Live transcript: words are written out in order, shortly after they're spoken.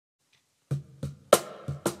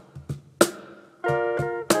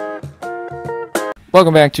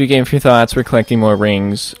Welcome back to Game of Your Thoughts. We're collecting more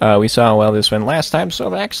rings. We saw how well this went last time, so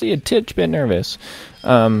I'm actually a bit nervous.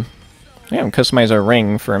 Yeah, customize our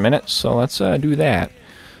ring for a minute, so let's do that.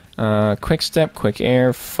 Quick step, quick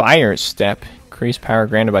air, fire step, increase power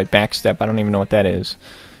granted by back step. I don't even know what that is.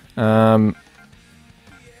 Press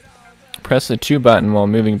the 2 button while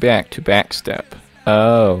moving back to back step.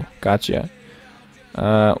 Oh, gotcha.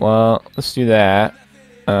 Well, let's do that.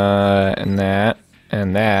 And that,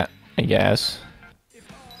 and that, I guess.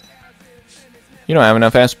 You don't have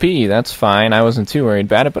enough SP, that's fine. I wasn't too worried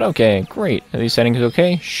about it, but okay, great. Are these settings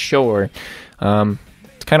okay? Sure. It's kind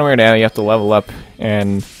of weird how you have to level up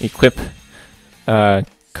and equip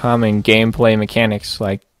common gameplay mechanics,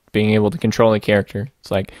 like being able to control a character.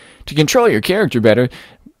 It's like, to control your character better,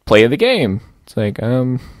 play the game. It's like,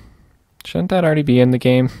 shouldn't that already be in the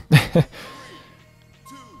game?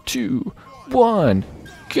 2, 1,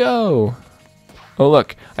 go! Oh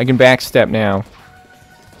look, I can backstep now.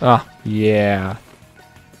 Ah, yeah.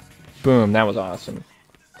 Boom, that was awesome.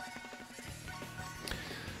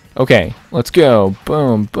 Okay, let's go.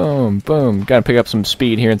 Boom, boom, boom. Gotta pick up some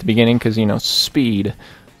speed here at the beginning, because, you know, speed.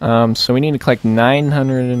 So we need to collect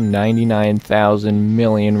 999,000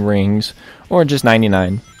 million rings, or just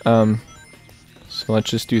 99. So let's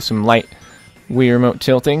just do some light Wii Remote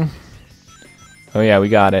tilting. Oh yeah, we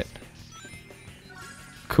got it.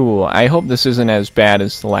 Cool. I hope this isn't as bad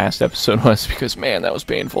as the last episode was, because man, that was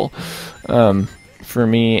painful for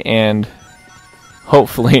me, and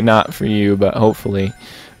hopefully not for you, but hopefully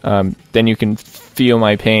then you can feel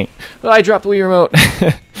my pain. Oh, I dropped the Wii Remote.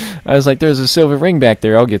 I was like, there's a silver ring back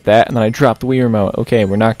there, I'll get that, and then I dropped the Wii Remote. Okay,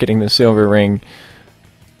 we're not getting the silver ring.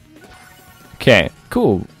 Okay,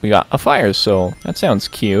 cool. We got a fire soul. That sounds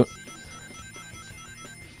cute.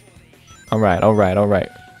 Alright, alright, alright.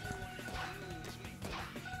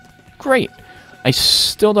 Great. I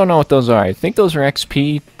still don't know what those are. I think those are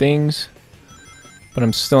XP things, but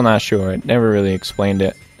I'm still not sure. It never really explained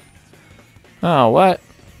it. Oh, what?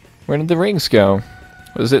 Where did the rings go?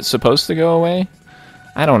 Was it supposed to go away?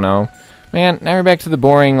 I don't know. Man, now we're back to the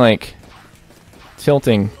boring, like,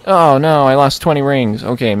 tilting. Oh, no, I lost 20 rings.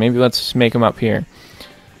 Okay, maybe let's make them up here.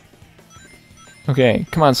 Okay,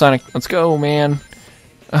 come on, Sonic. Let's go, man.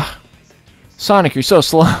 Ugh. Sonic, you're so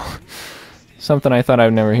slow. Something I thought I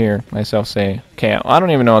would never hear myself say. Okay, I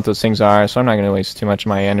don't even know what those things are, so I'm not going to waste too much of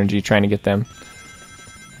my energy trying to get them.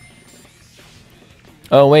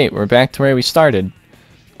 Oh, wait, we're back to where we started.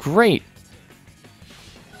 Great!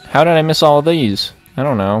 How did I miss all of these? I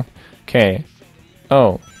don't know. Okay.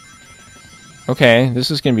 Oh. Okay,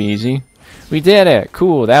 this is going to be easy. We did it!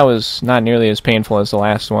 Cool, that was not nearly as painful as the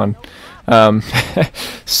last one.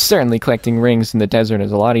 Certainly collecting rings in the desert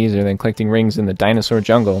is a lot easier than collecting rings in the dinosaur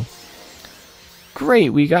jungle. Great,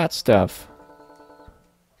 we got stuff.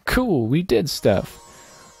 Cool, we did stuff.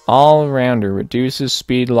 All Rounder reduces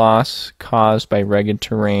speed loss caused by rugged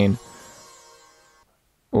terrain.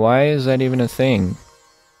 Why is that even a thing?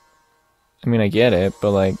 I mean, I get it,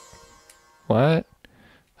 but like, what?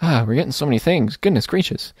 Ah, we're getting so many things. Goodness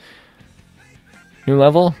gracious. New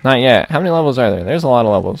level? Not yet. How many levels are there? There's a lot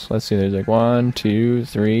of levels. Let's see, there's like 1, 2,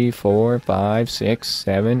 3, 4, 5, 6,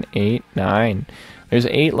 7, 8, 9. There's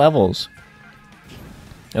 8 levels.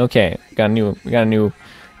 Okay, we got a new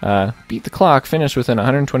beat the clock, finish within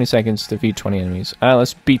 120 seconds, defeat 20 enemies.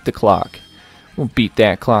 Let's beat the clock. We'll beat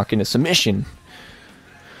that clock into submission.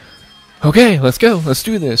 Okay, let's go. Let's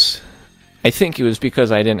do this. I think it was because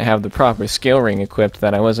I didn't have the proper scale ring equipped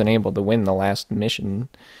that I wasn't able to win the last mission.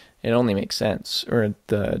 It only makes sense. Or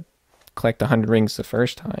collect 100 rings the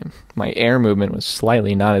first time. My air movement was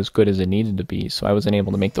slightly not as good as it needed to be, so I wasn't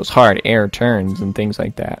able to make those hard air turns and things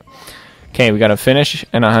like that. Okay, we gotta finish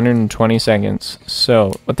in 120 seconds.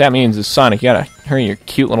 So, what that means is, Sonic, you gotta hurry your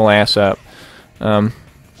cute little ass up.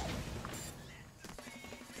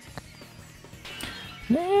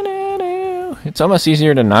 It's almost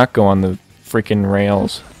easier to not go on the freaking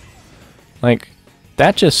rails. Like,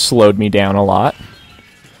 that just slowed me down a lot.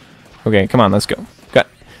 Okay, come on, let's go. We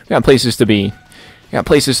got places to be. We got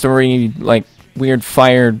places to read, like, weird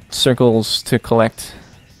fire circles to collect.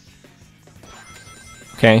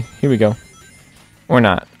 Okay, here we go. Or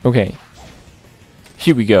not. Okay.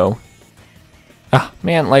 Here we go. Ah,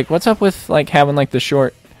 man, like, what's up with, like, having, like, the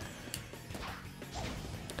short...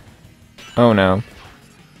 Oh, no.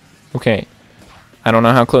 Okay. I don't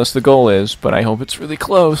know how close the goal is, but I hope it's really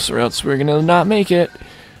close, or else we're gonna not make it.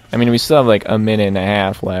 I mean, we still have, like, a minute and a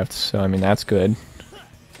half left, so, I mean, that's good.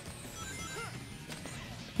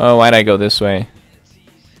 Oh, why'd I go this way?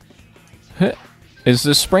 Is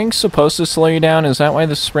the spring supposed to slow you down? Is that why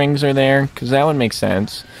the springs are there? Because that would make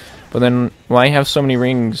sense. But then why have so many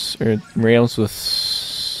rings or rails with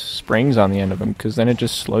springs on the end of them? Because then it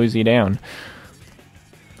just slows you down.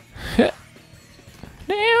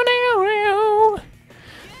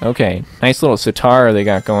 Okay, nice little sitar they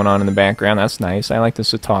got going on in the background. That's nice. I like the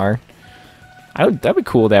sitar. That'd be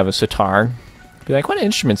cool to have a sitar. Be like, what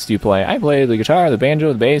instruments do you play? I play the guitar, the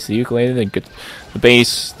banjo, the bass, the ukulele, the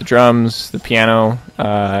bass, the drums, the piano,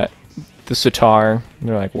 the sitar. And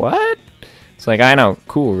they're like, what? It's like, I know,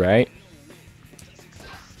 cool, right?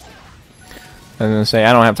 And then say,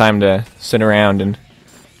 I don't have time to sit around and,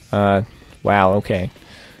 wow, okay.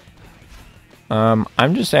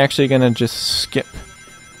 I'm just actually gonna just skip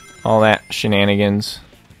all that shenanigans.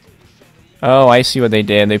 Oh, I see what they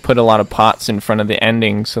did. They put a lot of pots in front of the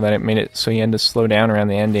ending so that it made it so you had to slow down around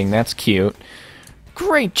the ending. That's cute.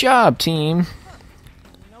 Great job, team.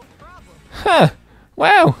 Huh.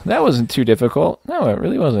 Wow, that wasn't too difficult. No, it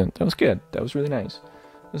really wasn't. That was good. That was really nice.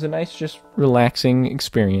 It was a nice, just relaxing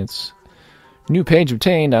experience. New page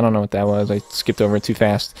obtained. I don't know what that was. I skipped over it too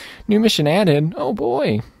fast. New mission added. Oh,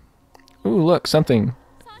 boy. Ooh, look, something.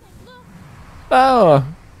 Oh,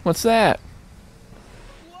 what's that?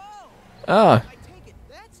 Oh.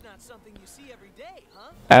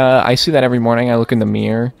 I see that every morning. I look in the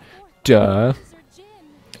mirror. Duh.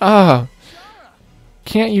 Ah.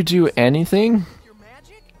 Can't you do anything?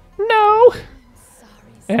 No.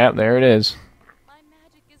 Yeah, there it is.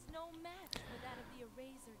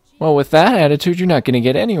 Well, with that attitude, you're not going to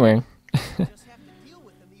get anywhere.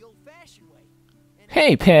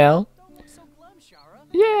 Hey, pal.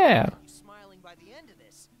 Yeah.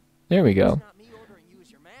 There we go.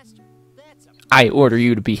 I order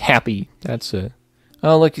you to be happy. That's a...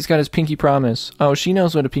 Oh, look, he's got his pinky promise. Oh, she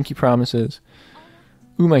knows what a pinky promise is.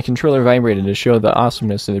 Ooh, my controller vibrated to show the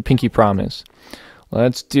awesomeness of the pinky promise.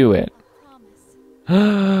 Let's do it.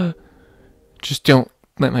 Just don't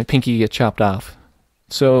let my pinky get chopped off.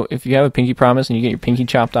 So, if you have a pinky promise and you get your pinky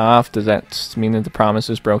chopped off, does that mean that the promise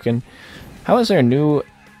is broken? How is there new...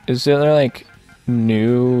 Is there, like,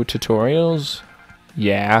 new tutorials?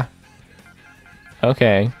 Yeah.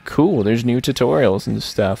 Okay, cool. There's new tutorials and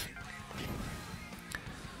stuff.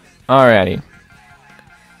 Alrighty.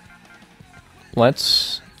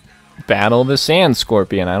 Let's battle the Sand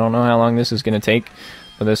Scorpion. I don't know how long this is going to take,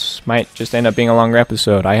 but this might just end up being a longer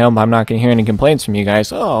episode. I hope I'm not going to hear any complaints from you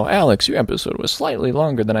guys. Oh, Alex, your episode was slightly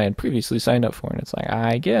longer than I had previously signed up for. And it's like,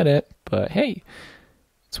 I get it, but hey,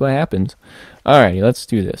 that's what happens. Alrighty, let's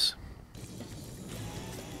do this.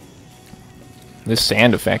 This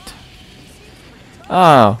sand effect.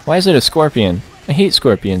 Oh, why is it a scorpion? I hate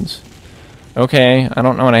scorpions. Okay, I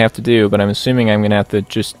don't know what I have to do, but I'm assuming I'm going to have to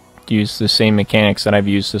just use the same mechanics that I've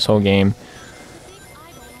used this whole game.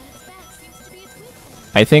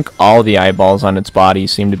 I think all the eyeballs on its body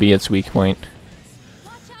seem to be its weak point.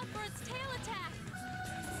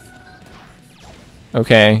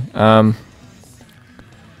 Okay, oh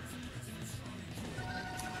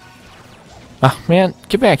man,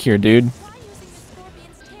 get back here, dude.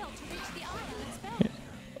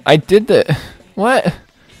 I did the... What?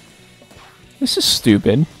 This is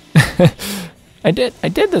stupid. I did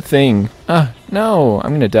the thing. No,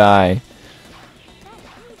 I'm gonna die.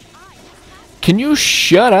 Can you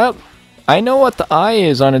shut up? I know what the eye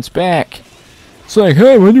is on its back. It's like,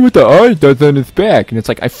 hey, I wonder what the eye does on its back. And it's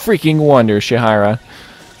like, I freaking wonder, Shihara.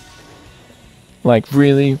 Like,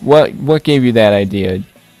 really? What gave you that idea,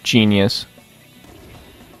 genius?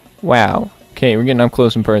 Wow. Okay, we're getting up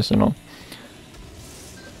close and personal.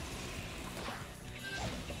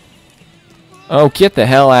 Oh, get the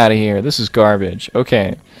hell out of here. This is garbage.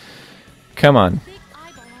 Okay. Come on.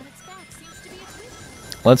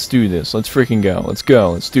 Let's do this. Let's freaking go. Let's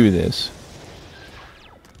go. Let's do this.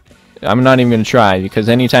 I'm not even going to try, because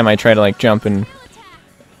anytime I try to, like, jump and...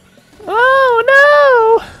 Oh,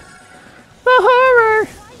 no! The horror!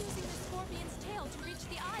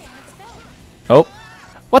 Oh.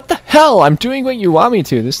 What the hell? I'm doing what you want me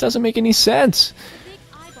to. This doesn't make any sense.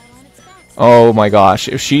 Oh my gosh,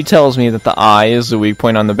 if she tells me that the eye is the weak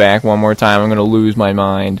point on the back one more time, I'm gonna lose my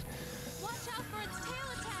mind.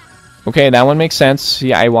 Okay, that one makes sense.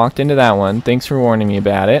 Yeah, I walked into that one. Thanks for warning me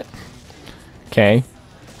about it. Okay.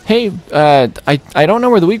 Hey, I don't know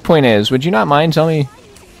where the weak point is. Would you not mind telling me?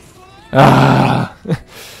 Ah.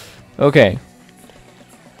 Okay.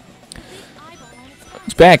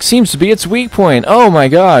 Its back seems to be its weak point. Oh my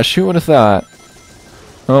gosh, who would have thought?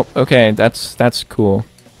 Oh, okay, that's cool.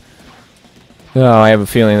 Oh, I have a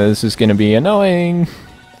feeling that this is going to be annoying.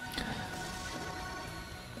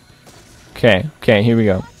 Okay, here we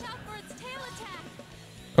go.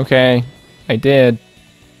 Okay, I did.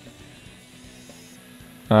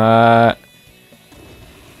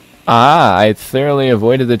 Ah, I thoroughly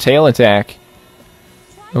avoided the tail attack.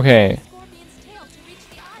 Okay.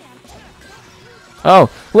 Oh,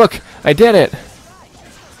 look! I did it!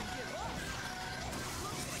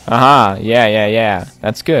 Aha, yeah.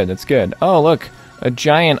 That's good, that's good. Oh, look! A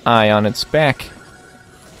giant eye on its back.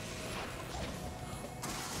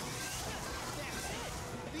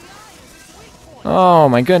 Oh,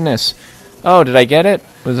 my goodness. Oh, did I get it?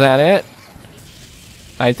 Was that it?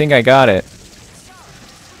 I think I got it.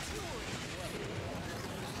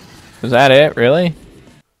 Was that it? Really?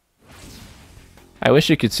 I wish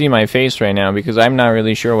you could see my face right now because I'm not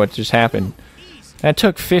really sure what just happened. That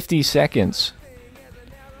took 50 seconds.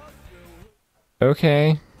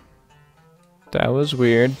 Okay. That was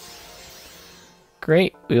weird.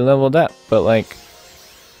 Great, we leveled up, but like...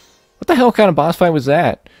 What the hell kind of boss fight was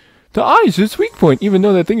that? The eyes is weak point, even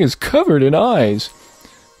though that thing is covered in eyes.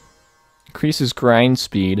 Increases grind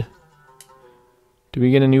speed. Do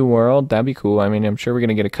we get a new world? That'd be cool. I mean, I'm sure we're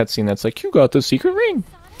gonna get a cutscene that's like, you got the secret ring!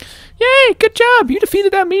 Yay, good job! You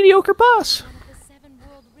defeated that mediocre boss!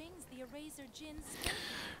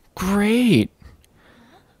 Great!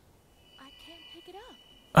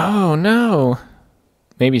 Oh no!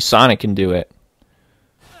 Maybe Sonic can do it.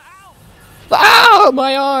 Ow!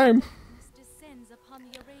 My arm!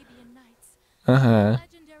 Uh-huh.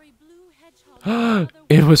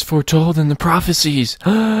 It was foretold in the prophecies!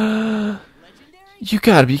 You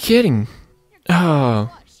gotta be kidding!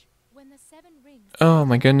 Oh. Oh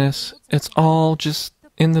my goodness. It's all just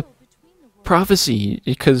in the prophecy.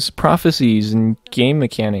 Because prophecies and game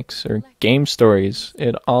mechanics or game stories,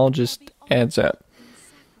 it all just adds up.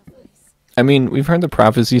 I mean, we've heard the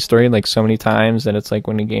prophecy story like so many times that it's like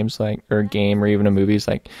when a game's like, or a game or even a movie's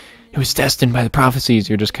like, it was destined by the prophecies.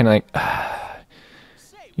 You're just kind of like, ah,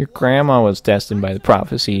 your grandma was destined by the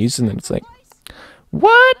prophecies. And then it's like,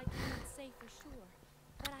 what?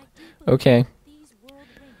 Okay.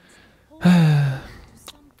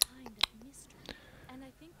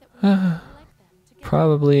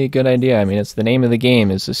 Probably a good idea. I mean, it's the name of the game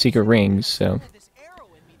is the secret rings, so.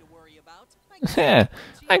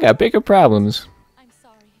 I got bigger problems.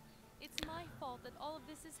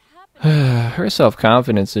 Her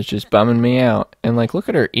self-confidence is just bumming me out. And like, look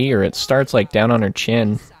at her ear. It starts like down on her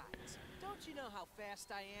chin.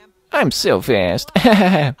 I'm so fast.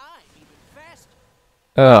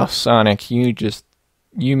 Oh, Sonic, you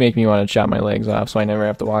make me want to chop my legs off so I never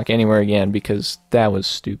have to walk anywhere again because that was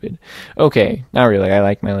stupid. Okay, not really. I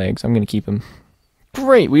like my legs. I'm going to keep them.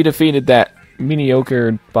 Great, we defeated that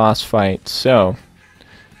mediocre boss fight. So,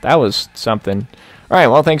 that was something. Alright,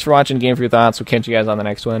 well, thanks for watching Game for Your Thoughts. We'll catch you guys on the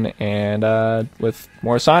next one. And with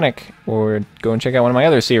more Sonic, or go and check out one of my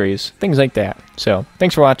other series. Things like that. So,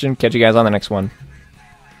 thanks for watching. Catch you guys on the next one.